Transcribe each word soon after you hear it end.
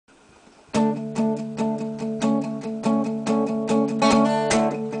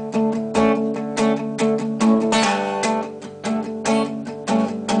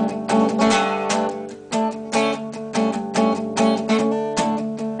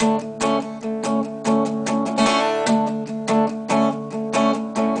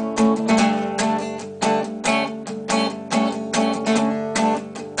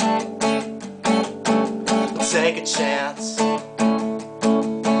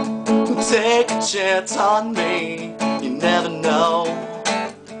take a chance on me. You never know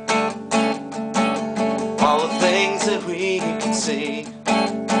all the things that we can see.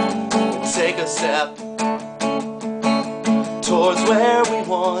 Take a step towards where we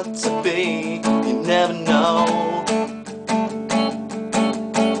want to be. You never know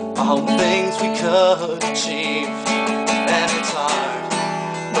all the things we could achieve. And it's hard,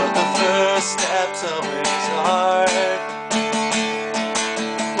 but the first step's always hard.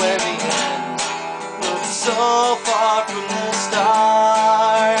 When the end looks so far from the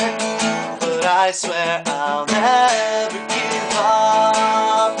start. But I swear I'll never give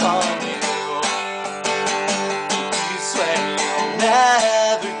up on you. You swear you'll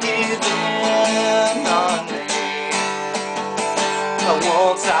never give in on me. I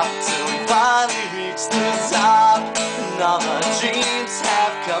won't stop until we finally reach the top. And all my dreams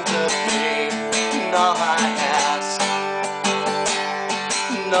have come to be. And all I ask,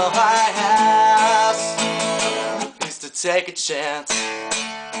 and all I ask is to take a chance.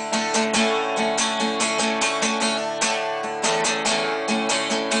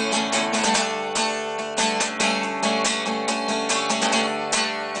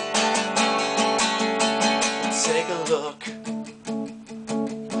 Take a look,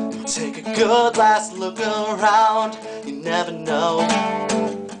 take a good last look around. You never know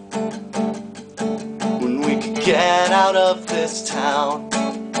when we can get out of this town.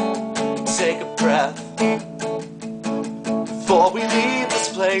 Take a breath before we leave this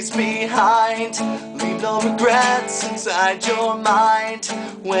place behind. Leave no regrets inside your mind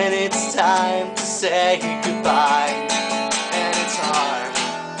when it's time to say goodbye. And it's hard,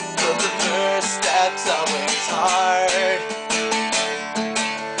 but the first step's always hard.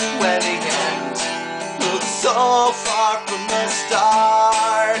 When the end looks so far from the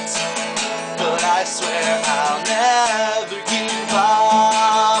start. But I swear I'll never give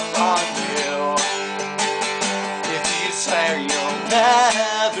up on you. If you swear you'll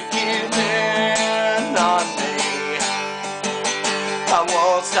never give in on me, I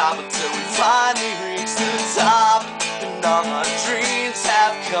won't stop until we finally reach the top. And all my dreams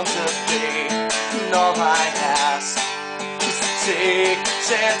have come to be. And all I ask is to take a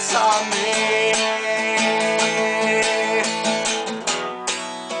chance on me.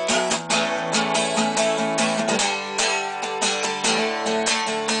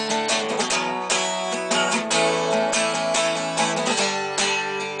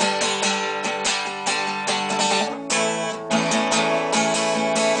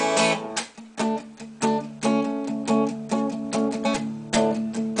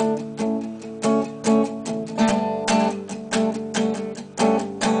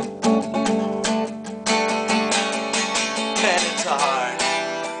 Hard,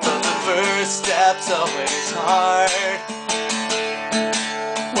 but the first step's always hard.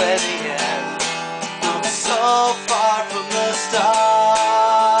 When the end looks so far from the start.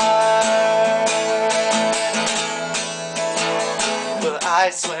 But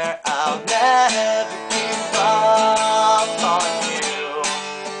I swear I'll never give up on you.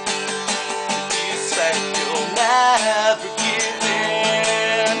 You swear you'll never give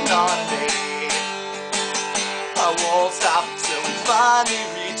in on me. I won't stop until we finally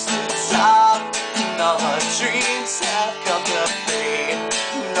reach the top. And all our dreams have come to be.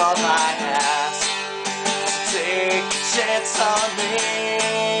 And all I ask is to take a chance on me.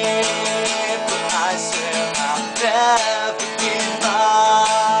 But I swear I'll never give up.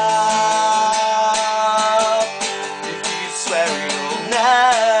 If you swear you'll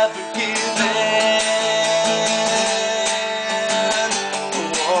never give in, I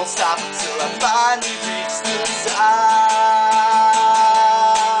won't stop until I finally reach the top.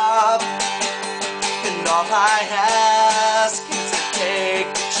 And all I ask is to take a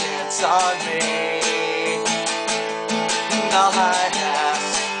chance on me. And all I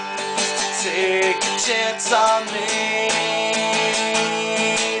ask is to take a chance on me.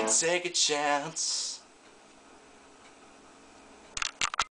 Take a chance.